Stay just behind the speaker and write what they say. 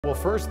Well,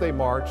 first they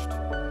marched,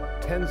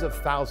 tens of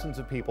thousands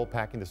of people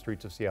packing the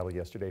streets of Seattle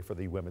yesterday for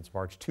the Women's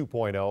March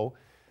 2.0.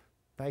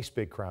 Nice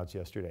big crowds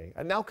yesterday.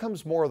 And now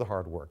comes more of the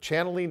hard work,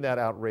 channeling that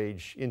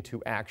outrage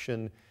into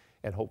action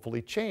and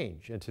hopefully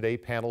change. And today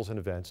panels and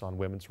events on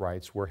women's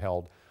rights were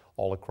held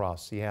all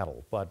across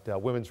Seattle. But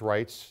women's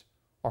rights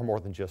are more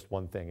than just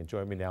one thing. And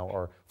joining me now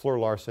are Fleur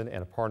Larson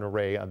and Aparna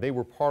Ray. And they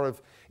were part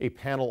of a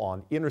panel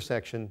on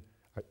intersectional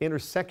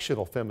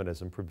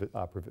feminism,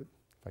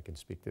 if I can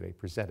speak today,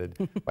 presented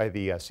by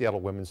the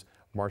Seattle Women's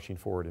Marching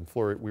Forward. And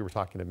Fleur, we were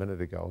talking a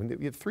minute ago, and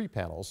you had 3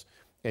 panels,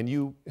 and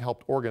you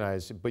helped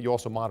organize, but you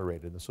also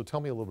moderated them. So tell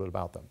me a little bit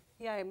about them.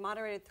 Yeah, I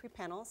moderated 3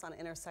 panels on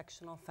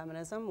intersectional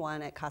feminism,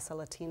 one at Casa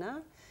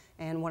Latina,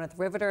 and one at the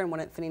Riveter, and one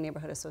at Finney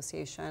Neighborhood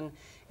Association.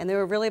 And they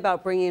were really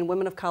about bringing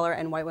women of color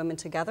and white women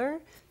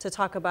together to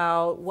talk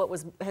about what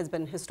has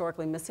been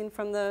historically missing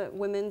from the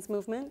women's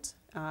movement.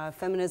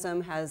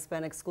 Feminism has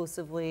been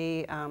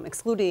exclusively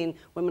excluding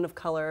women of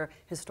color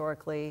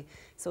historically.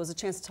 So it was a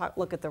chance to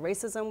look at the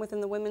racism within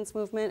the women's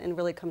movement and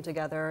really come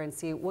together and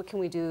see what can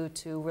we do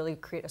to really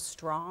create a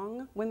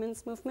strong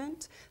women's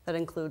movement that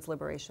includes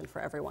liberation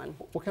for everyone.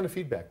 What kind of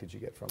feedback did you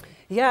get from them?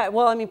 Yeah,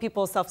 well, I mean,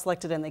 people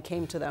self-selected and they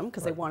came to them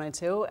because they wanted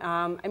to.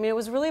 I mean, it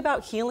was really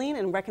about healing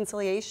and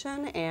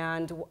reconciliation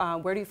and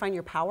where do you find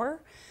your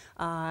power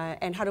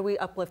and how do we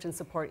uplift and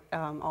support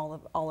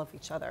all of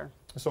each other.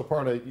 So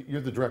Aparna, you're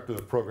the director of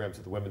the programs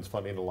at the Women's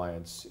Funding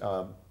Alliance.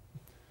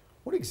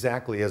 What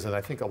exactly is, and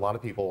I think a lot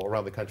of people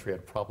around the country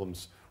had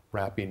problems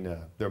wrapping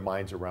their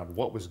minds around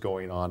what was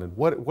going on and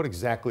what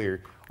exactly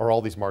are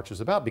all these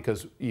marches about?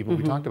 Because even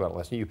we talked about it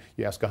last night,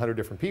 you ask 100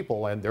 different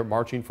people and they're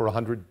marching for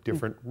 100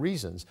 different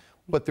reasons,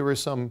 but there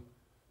is some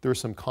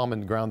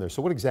common ground there.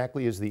 So what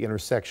exactly is the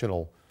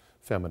intersectional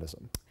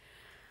feminism?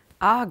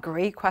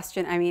 Great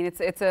question. I mean,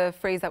 it's a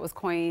phrase that was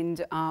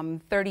coined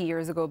 30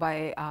 years ago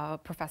by a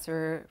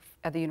professor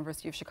at the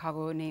University of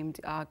Chicago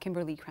named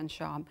Kimberly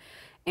Crenshaw.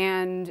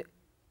 And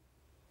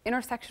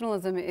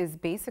intersectionalism is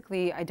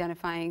basically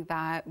identifying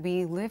that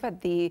we live at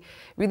the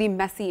really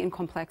messy and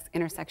complex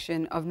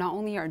intersection of not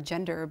only our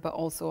gender, but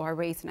also our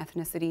race and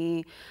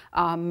ethnicity,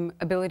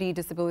 ability,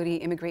 disability,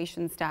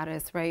 immigration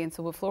status, right? And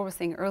so what Fleur was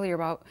saying earlier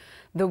about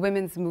the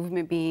women's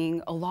movement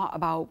being a lot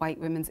about white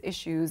women's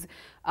issues,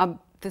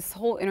 this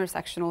whole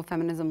intersectional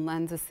feminism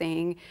lens is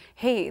saying,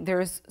 hey,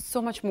 there's so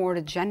much more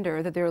to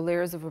gender, that there are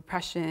layers of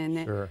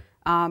oppression. Sure.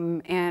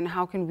 And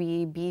how can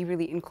we be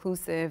really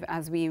inclusive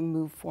as we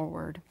move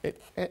forward?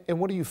 And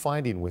what are you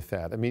finding with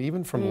that? I mean,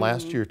 even from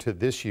last year to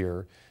this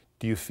year,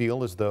 do you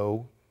feel as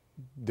though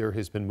there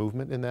has been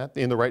movement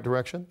in the right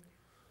direction?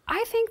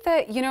 I think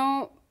that, you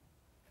know,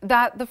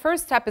 that the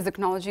first step is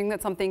acknowledging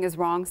that something is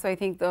wrong. So I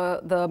think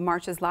the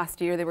marches last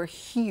year, they were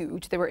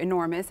huge, they were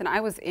enormous. And I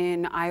was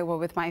in Iowa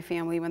with my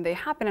family when they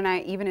happened,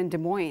 and even in Des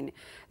Moines,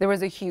 there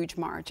was a huge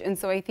march. And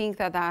so I think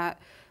that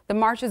the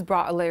marches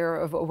brought a layer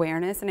of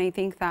awareness, and I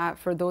think that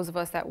for those of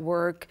us that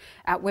work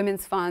at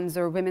women's funds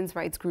or women's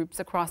rights groups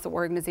across the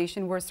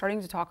organization, we're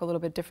starting to talk a little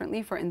bit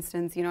differently. For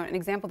instance, you know, an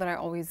example that I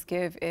always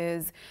give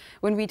is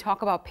when we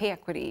talk about pay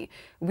equity,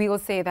 we will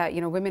say that, you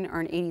know, women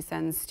earn 80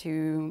 cents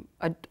to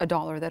a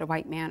dollar that a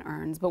white man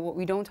earns, but what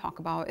we don't talk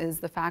about is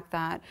the fact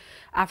that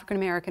African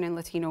American and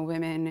Latino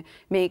women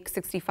make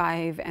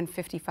 65 and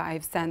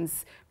 55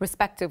 cents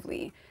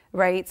respectively.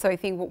 Right? So I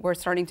think what we're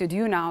starting to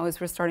do now is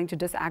we're starting to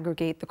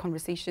disaggregate the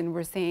conversation.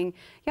 We're saying,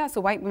 yeah,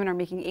 so white women are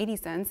making 80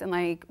 cents and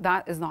like,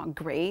 that is not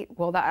great.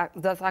 Well,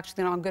 that's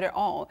actually not good at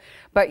all.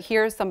 But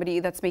here's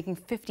somebody that's making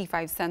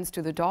 55 cents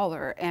to the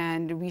dollar,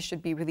 and we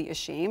should be really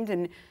ashamed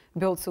and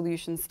build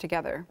solutions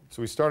together.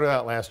 So we started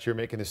out last year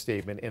making a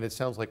statement, and it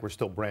sounds like we're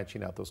still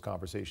branching out those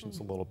conversations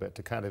a little bit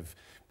to kind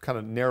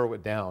of narrow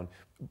it down.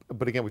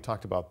 But again, we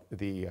talked about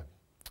the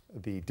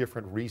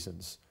different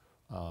reasons.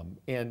 How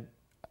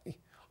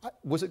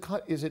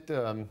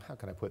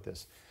can I put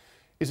this?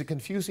 Is it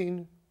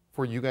confusing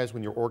for you guys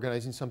when you're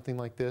organizing something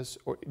like this?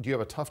 Or do you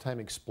have a tough time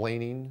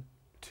explaining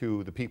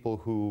to the people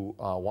who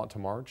want to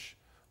march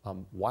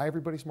why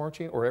everybody's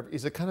marching? Or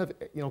is it kind of,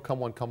 you know, come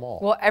one, come all?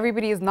 Well,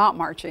 everybody is not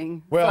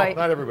marching. Well, so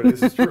not everybody,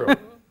 this is true.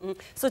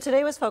 So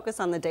today was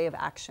focused on the day of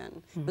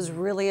action. It was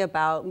really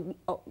about,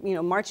 you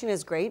know, marching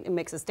is great. It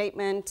makes a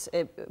statement.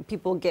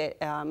 People get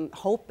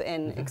hope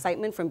and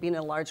excitement from being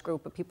in a large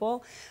group of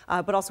people,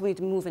 but also we need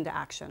to move into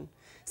action.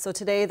 So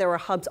today there were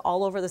hubs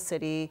all over the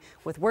city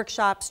with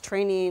workshops,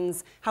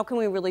 trainings. How can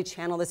we really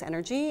channel this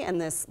energy and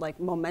this like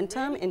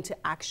momentum into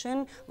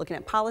action, looking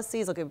at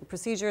policies, looking at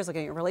procedures,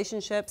 looking at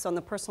relationships on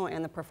the personal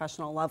and the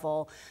professional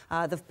level.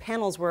 The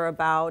panels were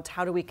about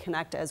how do we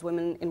connect as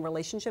women in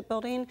relationship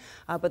building,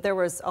 but there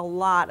was a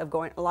lot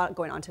going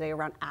on today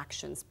around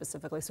action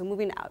specifically. So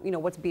moving out, you know,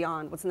 what's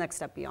the next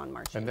step beyond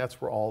marching? And that's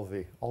where all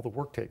the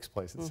work takes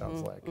place, it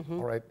sounds like.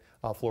 All right,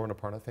 Fleur and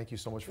Aparna, thank you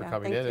so much for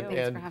coming in.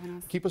 Thanks for having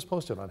us. Keep us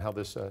posted on how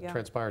this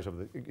transpires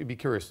over be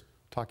curious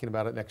talking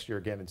about it next year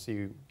again and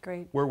see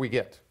where we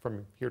get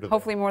from here to there.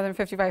 Hopefully more than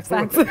 55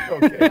 cents.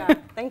 Okay. Yeah,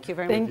 thank you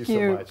very much. Thank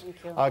you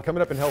so much.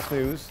 Coming up in health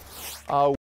news.